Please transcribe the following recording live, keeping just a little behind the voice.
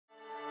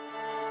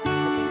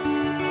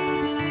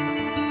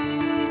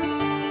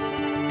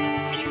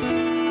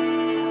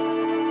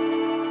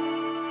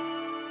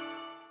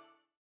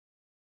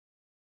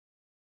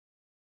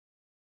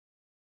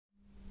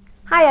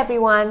Hi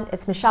everyone,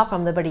 it's Michelle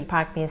from Liberty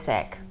Park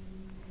Music.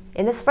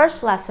 In this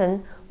first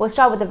lesson, we'll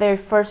start with the very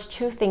first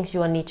two things you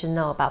will need to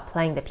know about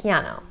playing the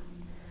piano.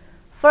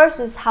 First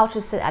is how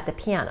to sit at the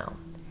piano,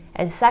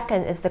 and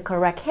second is the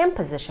correct hand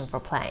position for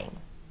playing.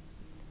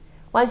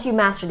 Once you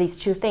master these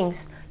two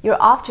things,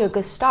 you're off to a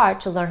good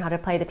start to learn how to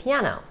play the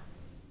piano.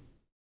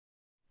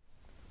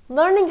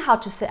 Learning how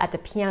to sit at the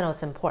piano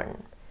is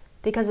important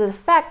because it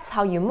affects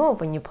how you move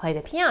when you play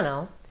the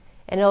piano,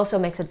 and it also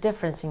makes a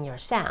difference in your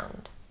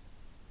sound.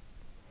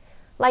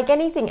 Like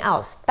anything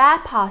else,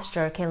 bad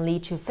posture can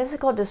lead to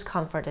physical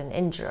discomfort and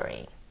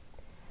injury.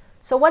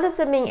 So what does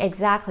it mean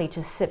exactly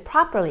to sit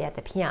properly at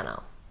the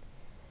piano?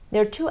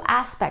 There are two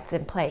aspects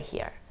in play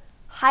here,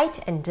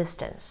 height and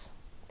distance.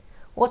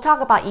 We'll talk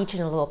about each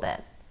in a little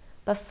bit,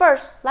 but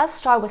first, let's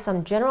start with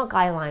some general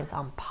guidelines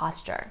on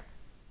posture.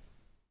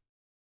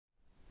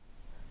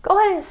 Go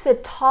ahead and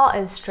sit tall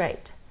and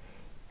straight,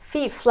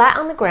 feet flat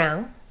on the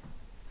ground.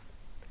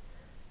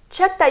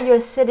 Check that you're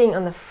sitting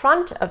on the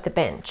front of the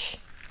bench.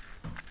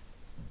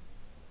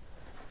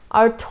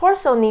 Our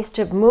torso needs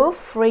to move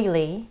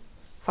freely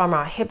from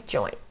our hip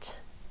joint.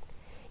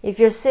 If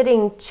you're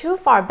sitting too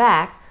far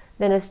back,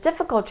 then it's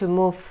difficult to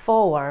move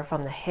forward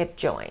from the hip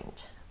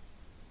joint.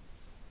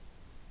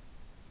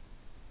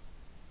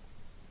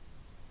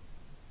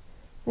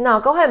 Now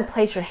go ahead and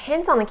place your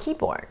hands on the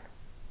keyboard.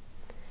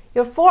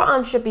 Your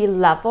forearm should be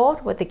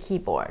leveled with the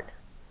keyboard,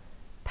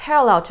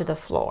 parallel to the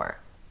floor.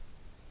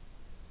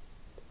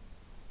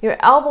 Your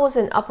elbows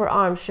and upper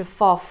arms should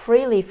fall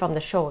freely from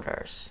the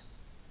shoulders.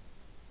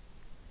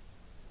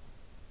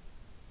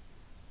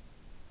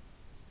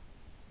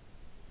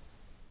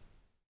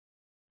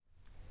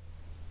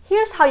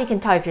 Here's how you can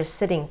tell if you're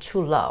sitting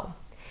too low.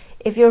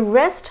 If your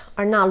wrists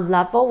are not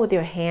level with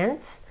your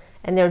hands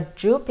and they're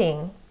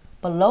drooping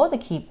below the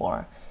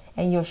keyboard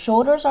and your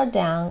shoulders are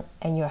down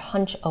and you're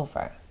hunched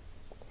over.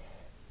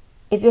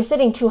 If you're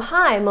sitting too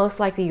high, most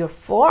likely your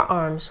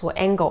forearms will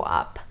angle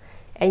up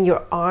and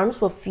your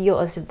arms will feel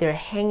as if they're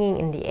hanging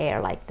in the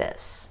air like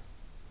this.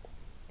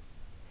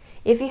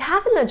 If you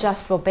have an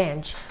adjustable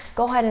bench,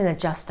 go ahead and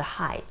adjust the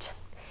height.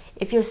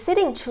 If you're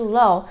sitting too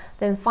low,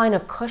 then find a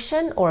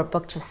cushion or a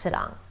book to sit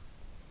on.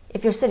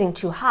 If you're sitting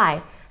too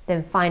high,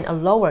 then find a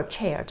lower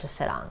chair to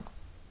sit on.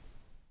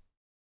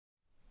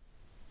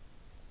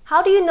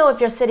 How do you know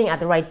if you're sitting at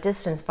the right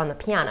distance from the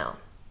piano?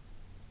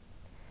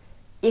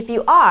 If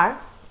you are,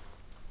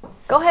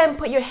 go ahead and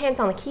put your hands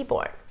on the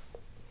keyboard.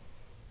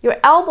 Your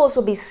elbows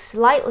will be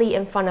slightly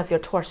in front of your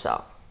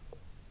torso.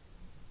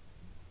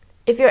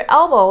 If your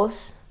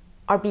elbows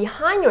are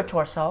behind your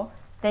torso,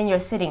 then you're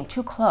sitting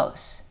too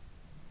close.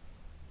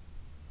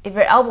 If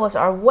your elbows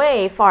are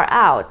way far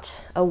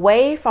out,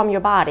 away from your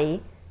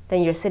body,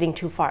 then you're sitting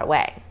too far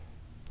away.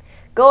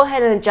 Go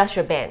ahead and adjust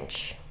your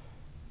bench.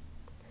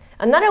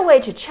 Another way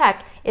to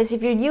check is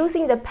if you're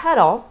using the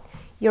pedal,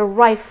 your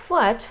right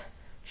foot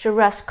should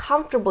rest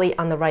comfortably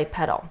on the right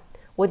pedal,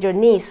 with your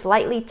knees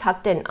slightly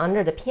tucked in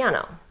under the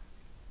piano.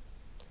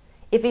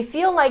 If you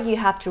feel like you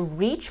have to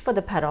reach for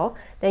the pedal,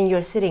 then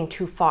you're sitting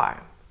too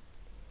far.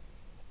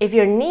 If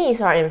your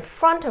knees are in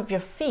front of your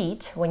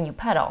feet when you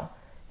pedal,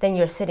 then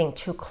you're sitting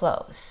too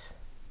close.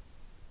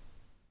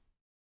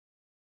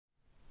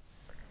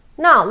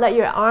 Now let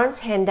your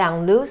arms hang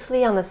down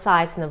loosely on the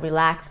sides in a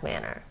relaxed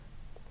manner.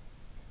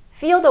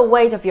 Feel the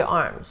weight of your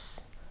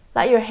arms.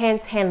 Let your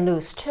hands hang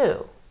loose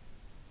too.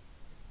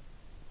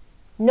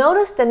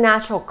 Notice the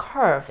natural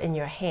curve in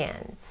your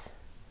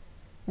hands.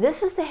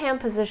 This is the hand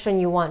position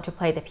you want to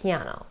play the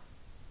piano.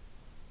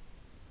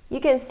 You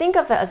can think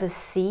of it as a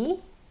C,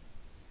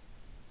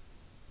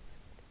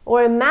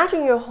 or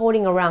imagine you're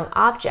holding a round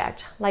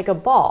object like a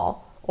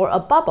ball or a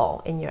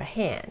bubble in your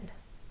hand.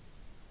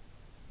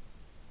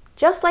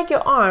 Just like your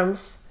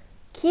arms,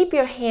 keep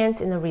your hands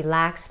in a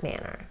relaxed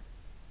manner.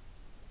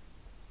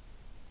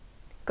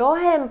 Go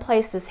ahead and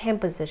place this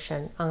hand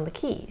position on the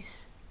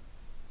keys.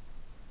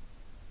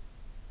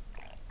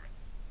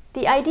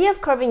 The idea of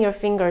curving your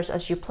fingers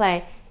as you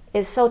play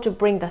is so to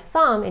bring the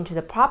thumb into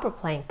the proper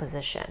playing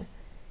position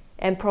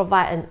and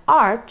provide an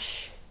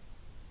arch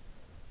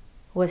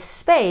with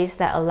space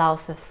that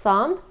allows the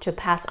thumb to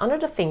pass under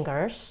the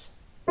fingers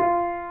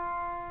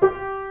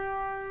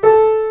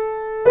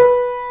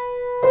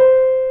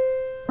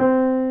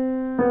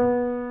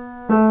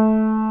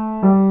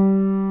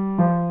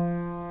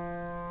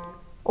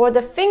or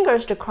the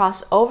fingers to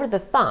cross over the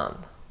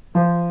thumb.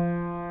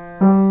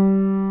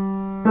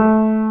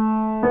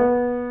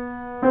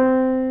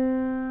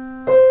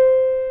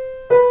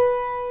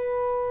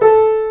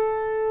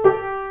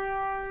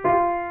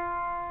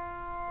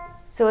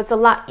 So it's a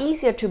lot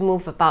easier to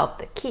move about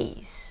the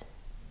keys.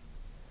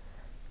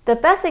 The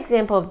best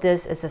example of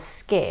this is a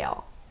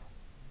scale.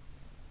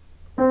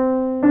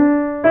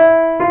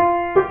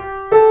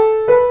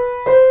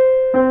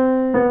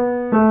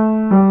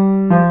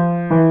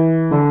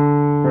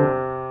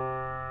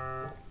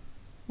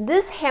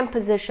 This hand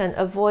position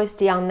avoids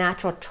the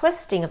unnatural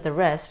twisting of the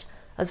wrist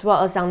as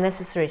well as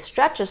unnecessary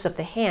stretches of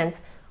the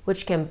hands,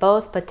 which can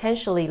both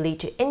potentially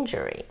lead to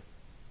injury.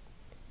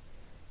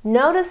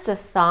 Notice the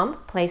thumb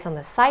placed on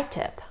the side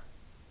tip.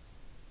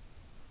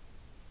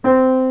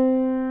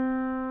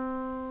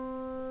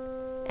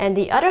 And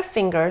the other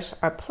fingers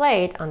are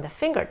played on the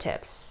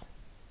fingertips.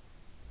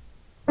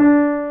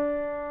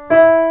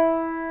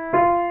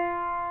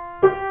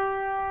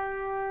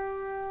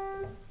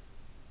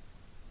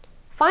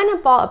 Find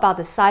a ball about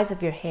the size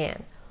of your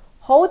hand.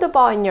 Hold the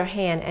ball in your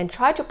hand and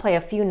try to play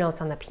a few notes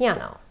on the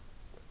piano.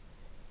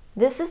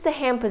 This is the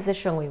hand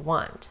position we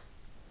want.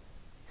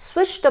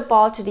 Switch the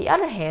ball to the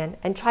other hand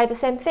and try the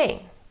same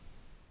thing.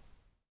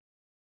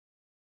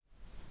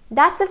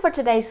 That's it for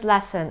today's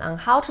lesson on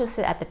how to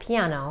sit at the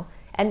piano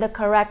and the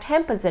correct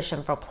hand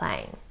position for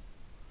playing.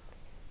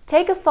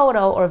 Take a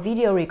photo or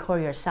video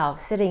record yourself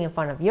sitting in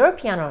front of your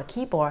piano or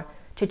keyboard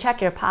to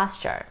check your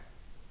posture.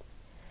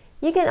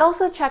 You can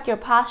also check your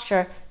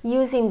posture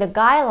using the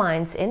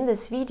guidelines in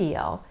this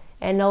video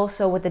and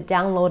also with the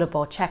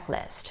downloadable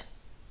checklist.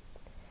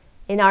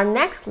 In our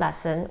next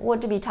lesson, we'll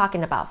be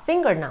talking about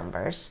finger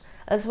numbers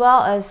as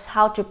well as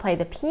how to play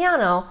the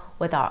piano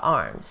with our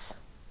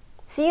arms.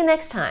 See you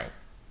next time.